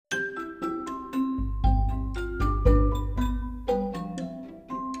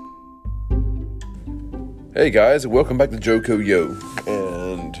Hey guys, and welcome back to Joko Yo.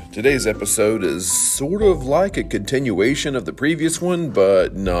 And today's episode is sort of like a continuation of the previous one,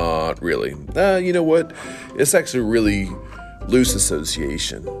 but not really. You know what? It's actually really loose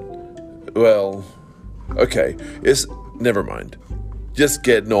association. Well, okay, never mind. Just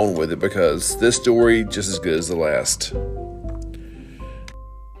getting on with it because this story just as good as the last.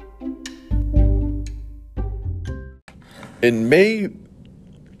 In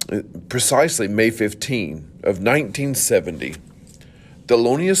precisely May 15 of 1970,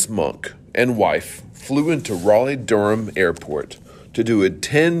 Thelonious Monk and wife flew into Raleigh-Durham Airport to do a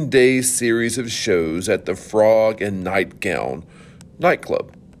 10-day series of shows at the Frog and Nightgown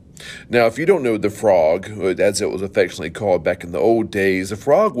nightclub. Now, if you don't know the Frog, as it was affectionately called back in the old days, the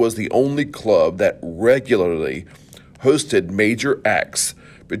Frog was the only club that regularly hosted major acts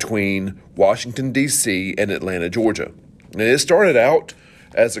between Washington, D.C. and Atlanta, Georgia. And it started out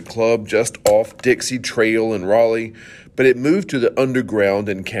as a club just off Dixie Trail in Raleigh, but it moved to the Underground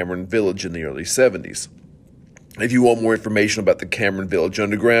in Cameron Village in the early 70s. If you want more information about the Cameron Village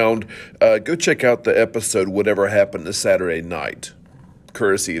Underground, go check out the episode Whatever Happened to Saturday Night,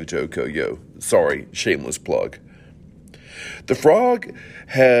 courtesy of Joko Yo. Sorry, shameless plug. The Frog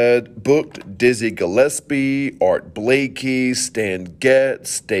had booked Dizzy Gillespie, Art Blakey, Stan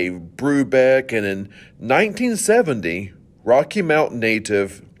Getz, Dave Brubeck, and in 1970, Rocky Mount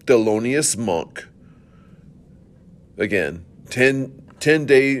native Thelonious Monk. Again,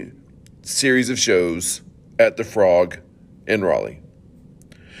 10-day series of shows at the Frog in Raleigh.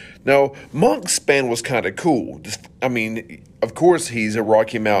 Now, Monk's band was kind of cool. Of course, he's a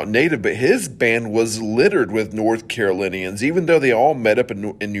Rocky Mountain native, but his band was littered with North Carolinians, even though they all met up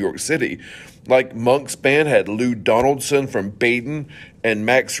in New York City. Like, Monk's band had Lou Donaldson from Baden, and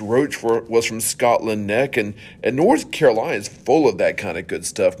Max Roach was from Scotland Neck, and North Carolina is full of that kind of good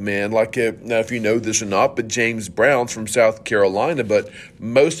stuff, man. Now, if you know this or not, but James Brown's from South Carolina, but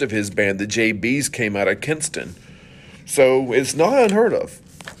most of his band, the JBs, came out of Kinston. So it's not unheard of.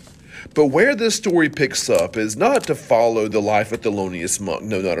 But where this story picks up is not to follow the life of Thelonious Monk.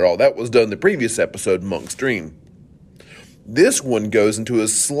 No, not at all. That was done in the previous episode, Monk's Dream. This one goes into a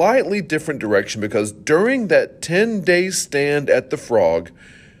slightly different direction because during that 10-day stand at the Frog,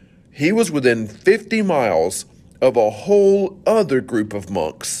 he was within 50 miles of a whole other group of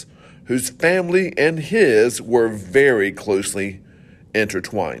monks whose family and his were very closely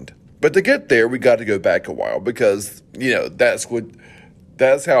intertwined. But to get there, we got to go back a while because,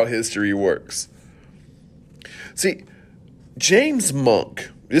 that's how history works. See, James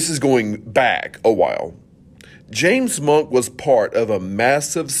Monk, this is going back a while. James Monk was part of a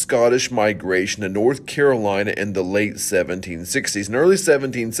massive Scottish migration to North Carolina in the late 1760s and early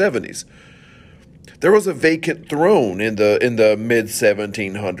 1770s. There was a vacant throne in the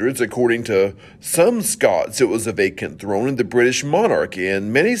mid-1700s. According to some Scots, it was a vacant throne in the British monarchy,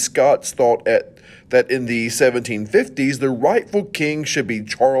 and many Scots thought that in the 1750s, the rightful king should be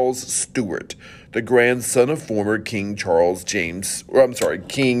Charles Stuart, the grandson of former King James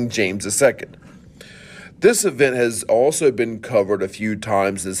II. This event has also been covered a few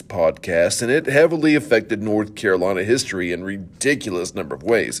times in this podcast, and it heavily affected North Carolina history in a ridiculous number of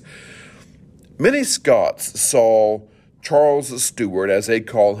ways. Many Scots saw Charles Stuart, as they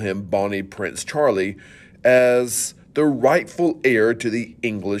call him, Bonnie Prince Charlie, as the rightful heir to the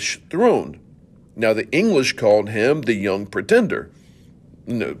English throne. Now, the English called him the Young Pretender.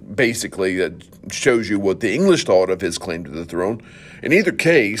 Basically, that shows you what the English thought of his claim to the throne. In either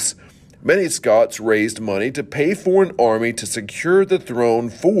case, many Scots raised money to pay for an army to secure the throne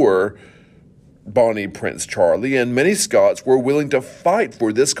for Bonnie Prince Charlie, and many Scots were willing to fight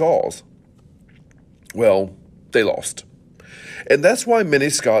for this cause. Well, they lost. And that's why many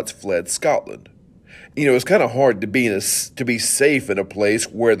Scots fled Scotland. It's kind of hard to be safe in a place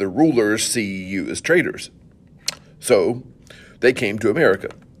where the rulers see you as traitors. So, they came to America,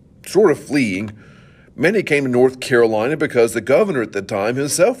 sort of fleeing. Many came to North Carolina because the governor at the time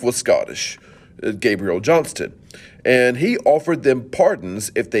himself was Scottish, Gabriel Johnston, and he offered them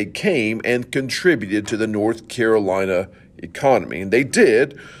pardons if they came and contributed to the North Carolina economy. And they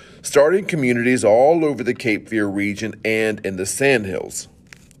did, starting communities all over the Cape Fear region and in the Sandhills.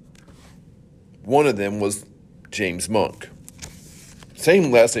 One of them was James Monk.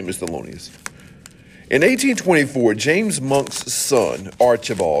 Same last name as Thelonious. In 1824, James Monk's son,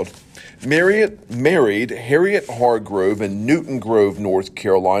 Archibald, married Harriet Hargrove in Newton Grove, North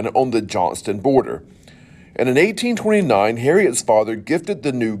Carolina, on the Johnston border. And in 1829, Harriet's father gifted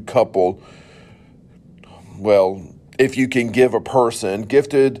the new couple, if you can give a person,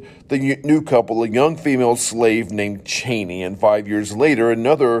 gifted the new couple a young female slave named Cheney. And 5 years later,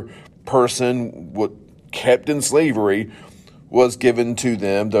 another person kept in slavery was given to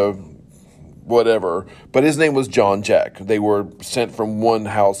them, the whatever. But his name was John Jack. They were sent from one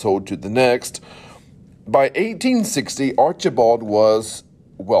household to the next. By 1860, Archibald was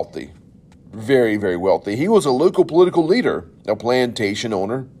wealthy. Very, very wealthy. He was a local political leader, a plantation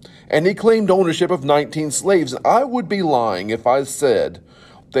owner, and he claimed ownership of 19 slaves. I would be lying if I said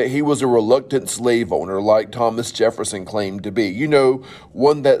that he was a reluctant slave owner like Thomas Jefferson claimed to be. You know,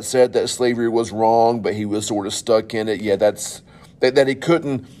 one that said that slavery was wrong, but he was sort of stuck in it. Yeah, that he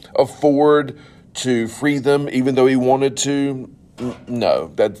couldn't afford to free them even though he wanted to. No,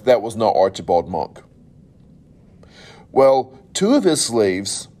 that was not Archibald Monk. Well, two of his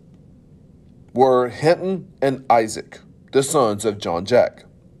slaves were Hinton and Isaac, the sons of John Jack.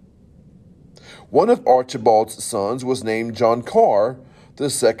 One of Archibald's sons was named John Carr, the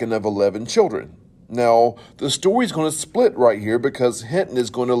second of 11 children. Now, the story's going to split right here because Hinton is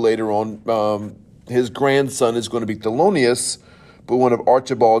going to later on, his grandson is going to be Thelonious, but one of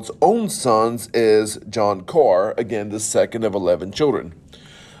Archibald's own sons is John Carr, again, the second of 11 children.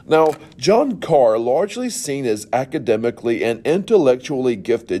 Now, John Carr, largely seen as academically and intellectually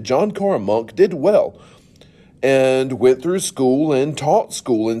gifted, John Carr Monk did well and went through school and taught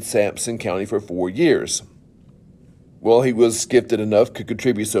school in Sampson County for 4 years. Well, he was gifted enough, could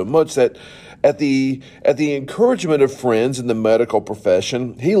contribute so much that at the encouragement of friends in the medical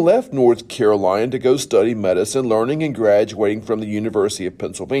profession, he left North Carolina to go study medicine, learning and graduating from the University of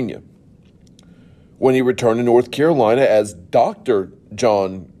Pennsylvania. When he returned to North Carolina as Dr.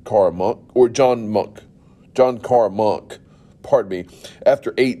 John Carr Monk,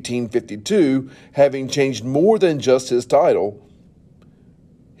 after 1852, having changed more than just his title,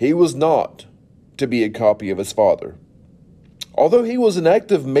 he was not to be a copy of his father. Although he was an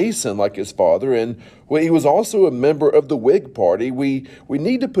active Mason like his father, and he was also a member of the Whig Party, we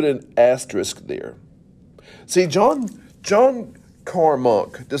need to put an asterisk there. See, John Carr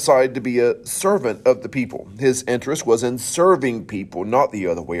Monk decided to be a servant of the people. His interest was in serving people, not the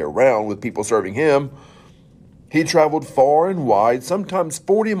other way around, with people serving him. He traveled far and wide, sometimes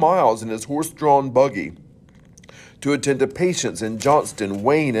 40 miles in his horse-drawn buggy, to attend to patients in Johnston,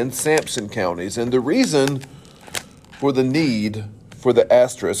 Wayne, and Sampson counties. And the reason for the need for the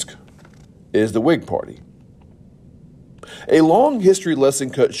asterisk is the Whig Party. A long history lesson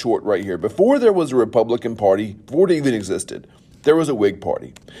cut short right here. Before there was a Republican Party, before it even existed, there was a Whig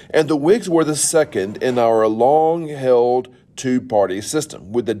Party. And the Whigs were the second in our long-held two-party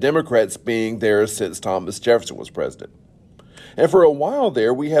system, with the Democrats being there since Thomas Jefferson was president. And for a while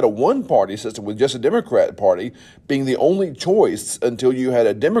there, we had a one-party system with just a Democrat Party being the only choice until you had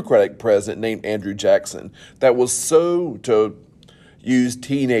a Democratic president named Andrew Jackson that was so, to use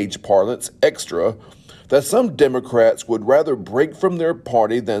teenage parlance, extra, that some Democrats would rather break from their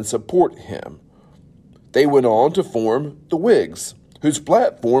party than support him. They went on to form the Whigs, whose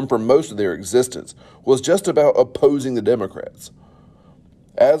platform for most of their existence was just about opposing the Democrats.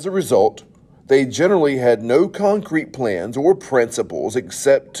 As a result, they generally had no concrete plans or principles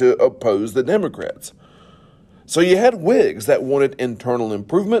except to oppose the Democrats. So you had Whigs that wanted internal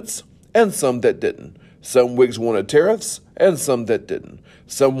improvements and some that didn't. Some Whigs wanted tariffs and some that didn't.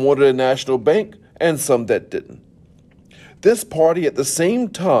 Some wanted a national bank and some that didn't. This party at the same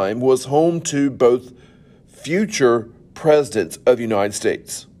time was home to both future presidents of the United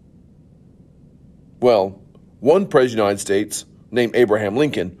States. Well, one president of the United States named Abraham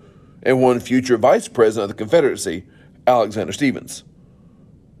Lincoln, and one future vice president of the Confederacy, Alexander Stephens.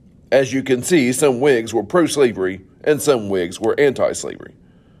 As you can see, some Whigs were pro-slavery and some Whigs were anti-slavery.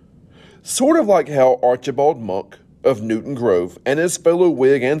 Sort of like how Archibald Monk of Newton Grove and his fellow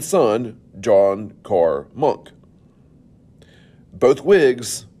Whig and son, John Carr Monk. Both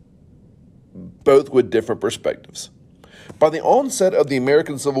Whigs, both with different perspectives. By the onset of the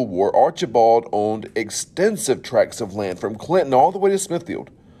American Civil War, Archibald owned extensive tracts of land from Clinton all the way to Smithfield.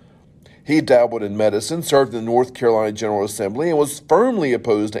 He dabbled in medicine, served in the North Carolina General Assembly, and was firmly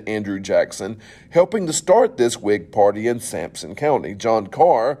opposed to Andrew Jackson, helping to start this Whig Party in Sampson County. John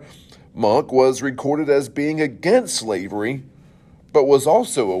Carr Monk was recorded as being against slavery, but was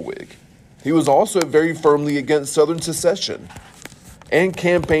also a Whig. He was also very firmly against Southern secession and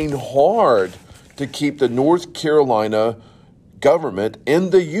campaigned hard to keep the North Carolina government in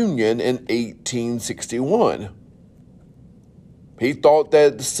the Union in 1861. He thought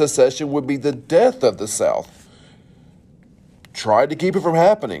that secession would be the death of the South. Tried to keep it from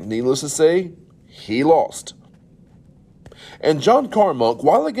happening. Needless to say, he lost. And John Carr Monk,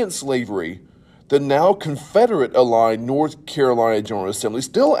 while against slavery, the now Confederate-aligned North Carolina General Assembly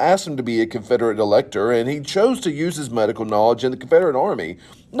still asked him to be a Confederate elector, and he chose to use his medical knowledge in the Confederate Army,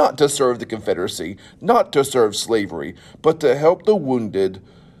 not to serve the Confederacy, not to serve slavery, but to help the wounded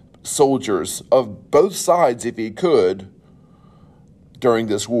soldiers of both sides if he could during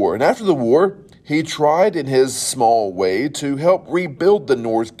this war. And after the war, he tried in his small way to help rebuild the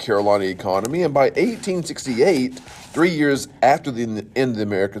North Carolina economy, and by 1868, 3 years after the end of the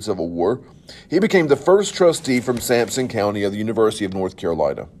American Civil War, he became the first trustee from Sampson County of the University of North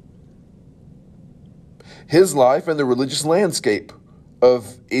Carolina. His life and the religious landscape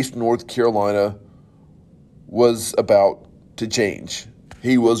of East North Carolina was about to change.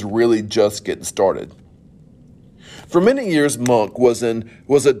 He was really just getting started. For many years, Monk was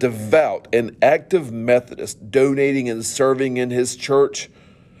a devout and active Methodist, donating and serving in his church.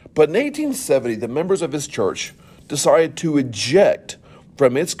 But in 1870, the members of his church decided to eject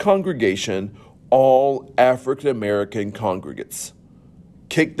from its congregation all African American congregants,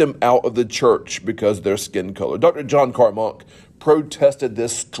 kicked them out of the church because of their skin color. Dr. John Carr Monk protested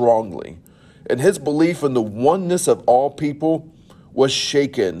this strongly, and his belief in the oneness of all people was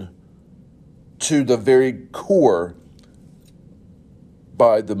shaken to the very core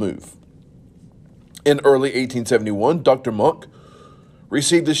by the move. In early 1871, Dr. Monk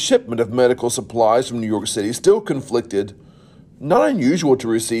received a shipment of medical supplies from New York City, still conflicted. Not unusual to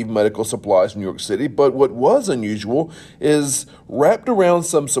receive medical supplies from New York City, but what was unusual is wrapped around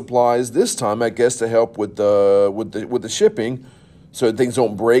some supplies this time, I guess, to help with the shipping, so that things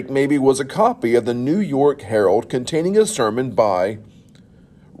don't break, maybe, was a copy of the New York Herald containing a sermon by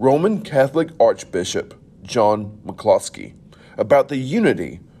Roman Catholic Archbishop John McCloskey about the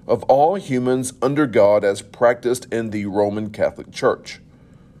unity of all humans under God as practiced in the Roman Catholic Church.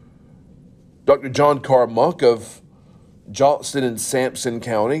 Dr. John Carr Monk of Johnston and Sampson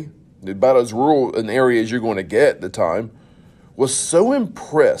County, about as rural an area as you're going to get at the time, was so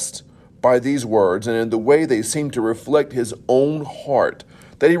impressed by these words and in the way they seemed to reflect his own heart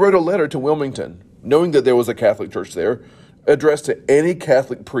that he wrote a letter to Wilmington, knowing that there was a Catholic church there, addressed to any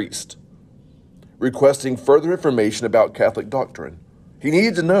Catholic priest, requesting further information about Catholic doctrine. He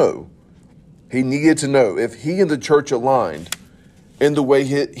needed to know if he and the church aligned in the way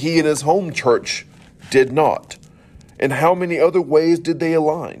he and his home church did not. And how many other ways did they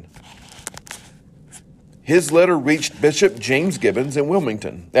align? His letter reached Bishop James Gibbons in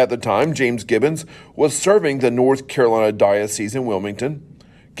Wilmington. At the time, James Gibbons was serving the North Carolina Diocese in Wilmington.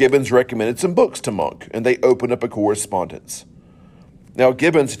 Gibbons recommended some books to Monk, and they opened up a correspondence. Now,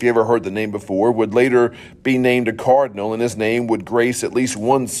 Gibbons, if you ever heard the name before, would later be named a cardinal, and his name would grace at least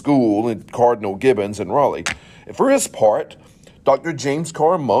one school in Cardinal Gibbons in Raleigh. And for his part, Dr. James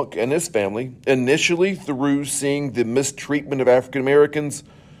Carr Monk and his family, initially through seeing the mistreatment of African Americans,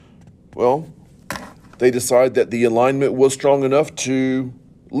 well, they decided that the alignment was strong enough to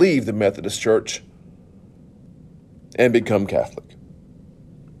leave the Methodist Church and become Catholic.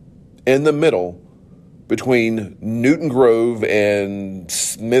 In the middle, between Newton Grove and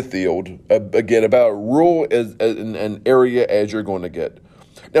Smithfield, again, about rural as an area as you're going to get.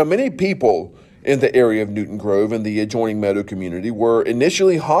 Now, many people in the area of Newton Grove and the adjoining Meadow community were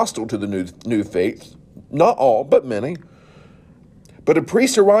initially hostile to the new faith. Not all, but many. But a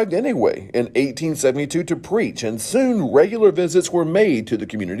priest arrived anyway in 1872 to preach, and soon regular visits were made to the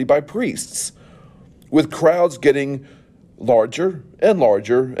community by priests, with crowds getting larger and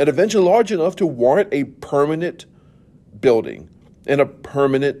larger, and eventually large enough to warrant a permanent building and a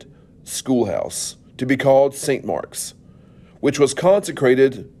permanent schoolhouse to be called St. Mark's, which was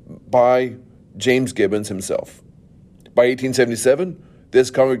consecrated by James Gibbons himself. By 1877,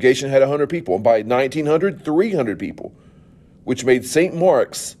 this congregation had 100 people, and by 1900, 300 people, which made St.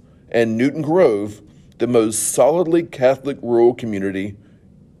 Mark's and Newton Grove the most solidly Catholic rural community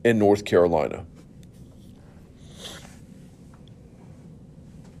in North Carolina.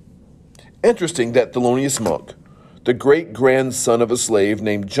 Interesting that Thelonious Monk, the great-grandson of a slave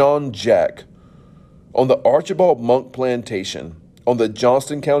named John Jack, on the Archibald Monk plantation on the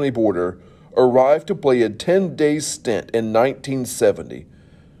Johnston County border, arrived to play a 10-day stint in 1970.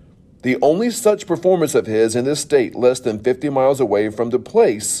 The only such performance of his in this state less than 50 miles away from the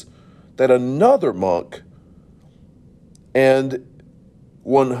place that another monk and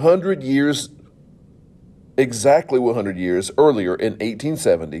 100 years, exactly 100 years earlier in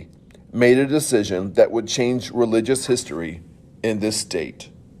 1870, made a decision that would change religious history in this state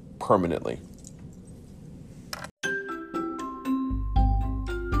permanently.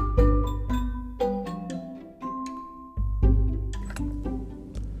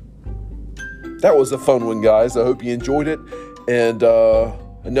 That was a fun one, guys. I hope you enjoyed it. And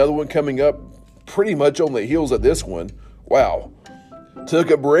another one coming up pretty much on the heels of this one. Wow. Took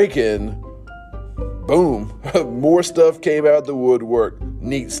a break and boom, more stuff came out of the woodwork.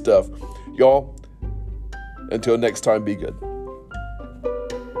 Neat stuff. Y'all, until next time, be good.